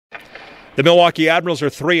The Milwaukee Admirals are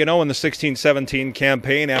 3-0 in the 16-17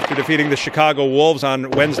 campaign after defeating the Chicago Wolves on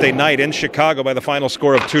Wednesday night in Chicago by the final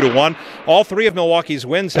score of 2-1. All three of Milwaukee's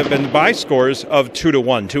wins have been by scores of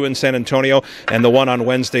 2-1, 2 in San Antonio and the one on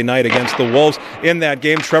Wednesday night against the Wolves. In that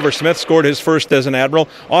game, Trevor Smith scored his first as an Admiral.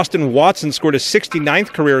 Austin Watson scored his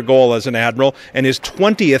 69th career goal as an Admiral and his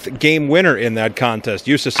 20th game winner in that contest.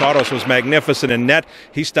 Justus Saros was magnificent in net.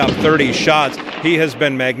 He stopped 30 shots. He has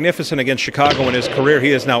been magnificent against Chicago in his career.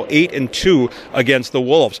 He is now 8-2 against the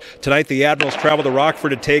Wolves. Tonight, the Admirals travel to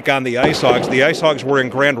Rockford to take on the IceHogs. The IceHogs were in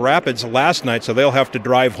Grand Rapids last night, so they'll have to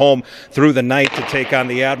drive home through the night to take on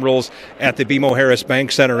the Admirals at the BMO Harris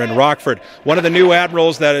Bank Center in Rockford. One of the new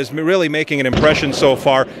Admirals that is really making an impression so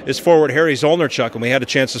far is forward Harry Zolnierczyk, and we had a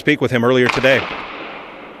chance to speak with him earlier today.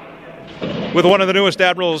 With one of the newest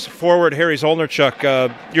Admirals, forward Harry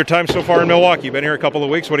Zolnierczyk, your time so far in Milwaukee, you've been here a couple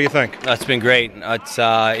of weeks. What do you think? It's been great. It's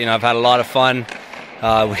I've had a lot of fun.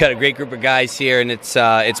 We got a great group of guys here, and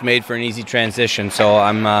it's made for an easy transition. So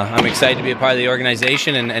I'm excited to be a part of the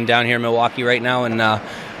organization and down here in Milwaukee right now, and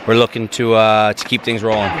we're looking to keep things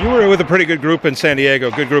rolling. You were with a pretty good group in San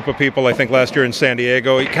Diego, good group of people, I think, last year in San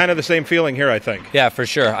Diego. Kind of the same feeling here, I think. Yeah, for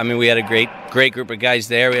sure. I mean, we had a great group of guys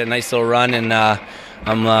there. We had a nice little run, and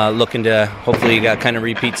I'm looking to hopefully kind of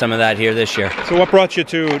repeat some of that here this year. So what brought you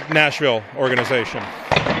to Nashville organization?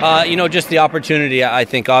 Just the opportunity. I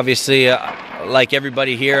think obviously, like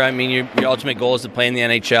everybody here, I mean, your ultimate goal is to play in the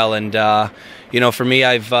NHL, and for me,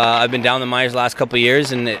 I've been down the minors the last couple of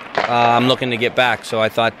years, and I'm looking to get back. So I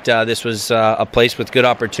thought this was a place with good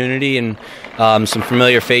opportunity and some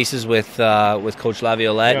familiar faces with Coach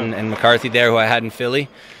Laviolette and McCarthy there, who I had in Philly,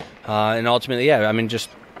 and ultimately, just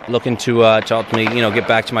looking to ultimately, get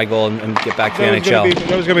back to my goal and get back to the NHL.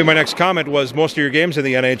 That was going to be my next comment. Was most of your games in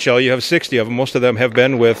the NHL? You have 60 of them. Most of them have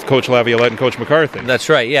been with Coach Laviolette and Coach McCarthy. That's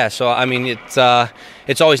right. Yeah. So I mean,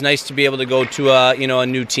 it's always nice to be able to go to a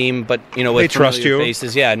new team, but with they trust you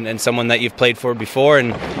faces, and someone that you've played for before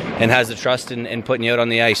and has the trust in putting you out on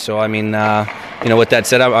the ice. So I mean, with that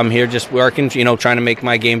said, I'm here just working, trying to make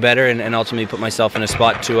my game better and ultimately put myself in a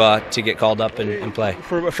spot to get called up and play.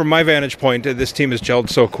 From my vantage point, this team has gelled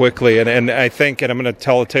so quickly, and I think, and I'm going to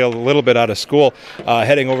tell a tale a little bit out of school,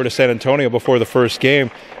 heading over to San Antonio before the first game,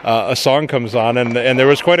 a song comes on, and there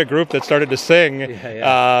was quite a group that started to sing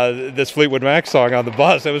this Fleetwood Mac song on the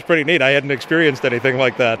bus. It was pretty neat. I hadn't experienced anything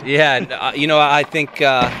like that. Yeah, I think,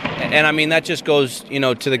 and I mean, that just goes,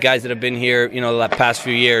 to the guys that have been here, the past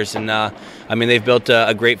few years, and they've built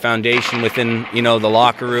a great foundation within, the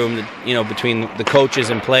locker room, between the coaches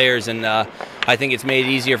and players, and I think it's made it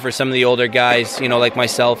easier for some of the older guys, like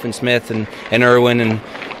myself and Smith and Irwin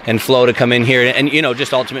and Flo to come in here and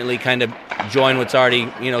just ultimately kind of join what's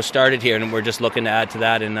already started here, and we're just looking to add to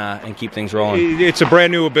that and keep things rolling. It's a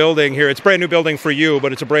brand new building here. It's a brand new building for you,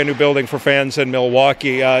 but it's a brand new building for fans in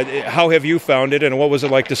Milwaukee. How have you found it, and what was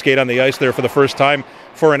it like to skate on the ice there for the first time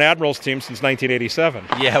for an Admirals team since 1987?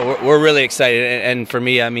 Yeah, we're really excited, and for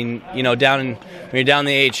me, I mean, when you're down in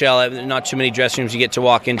the AHL, not too many dressing rooms you get to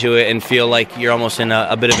walk into it and feel like you're almost in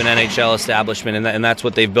a bit of an NHL establishment, and that's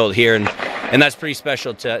what they've built here, and that's pretty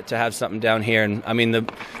special to have something down here. And I mean,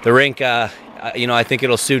 the rink, I think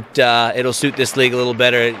it'll suit this league a little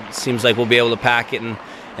better. It seems like we'll be able to pack it, and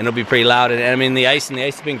it'll be pretty loud. And I mean, the ice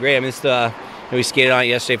has been great. I mean, we skated on it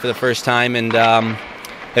yesterday for the first time, and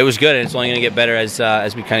it was good, and it's only going to get better as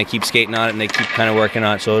we kind of keep skating on it and they keep kind of working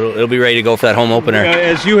on it. So it'll be ready to go for that home opener.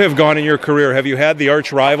 As you have gone in your career, have you had the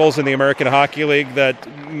arch rivals in the American Hockey League that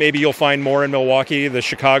maybe you'll find more in Milwaukee? The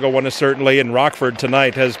Chicago one is certainly, and Rockford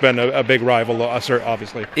tonight has been a big rival,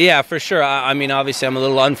 obviously. Yeah, for sure. I mean, obviously, I'm a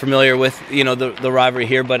little unfamiliar with the rivalry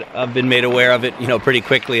here, but I've been made aware of it, pretty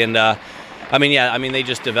quickly. And they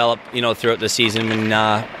just developed, throughout the season.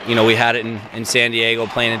 And we had it in San Diego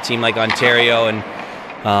playing a team like Ontario, and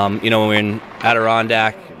when we were in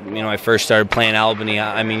Adirondack, I first started playing Albany.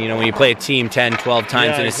 I mean, when you play a team 10, 12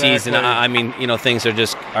 times in a season, things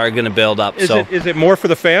are going to build up. Is it more for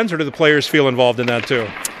the fans, or do the players feel involved in that too?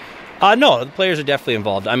 No, the players are definitely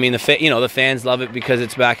involved. I mean, the fans love it because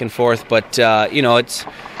it's back and forth, but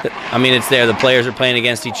it's there. The players are playing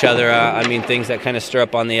against each other. Things that kind of stir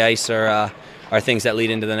up on the ice are things that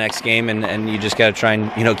lead into the next game, and you just got to try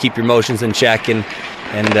and keep your emotions in check and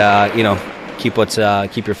keep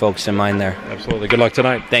your focus in mind there. Absolutely. Good luck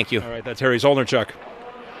tonight. Thank you. All right, that's Harry Zolnierczyk.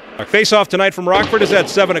 Face-off tonight from Rockford is at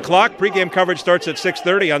 7 o'clock. Pre-game coverage starts at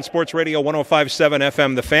 6:30 on Sports Radio 105.7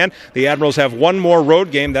 FM The Fan. The Admirals have one more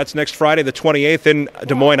road game. That's next Friday, the 28th, in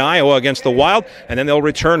Des Moines, Iowa, against the Wild. And then they'll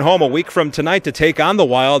return home a week from tonight to take on the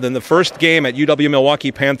Wild in the first game at UW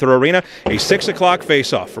Milwaukee Panther Arena, a 6 o'clock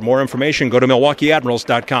face-off. For more information, go to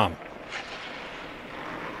MilwaukeeAdmirals.com.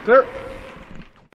 Clear.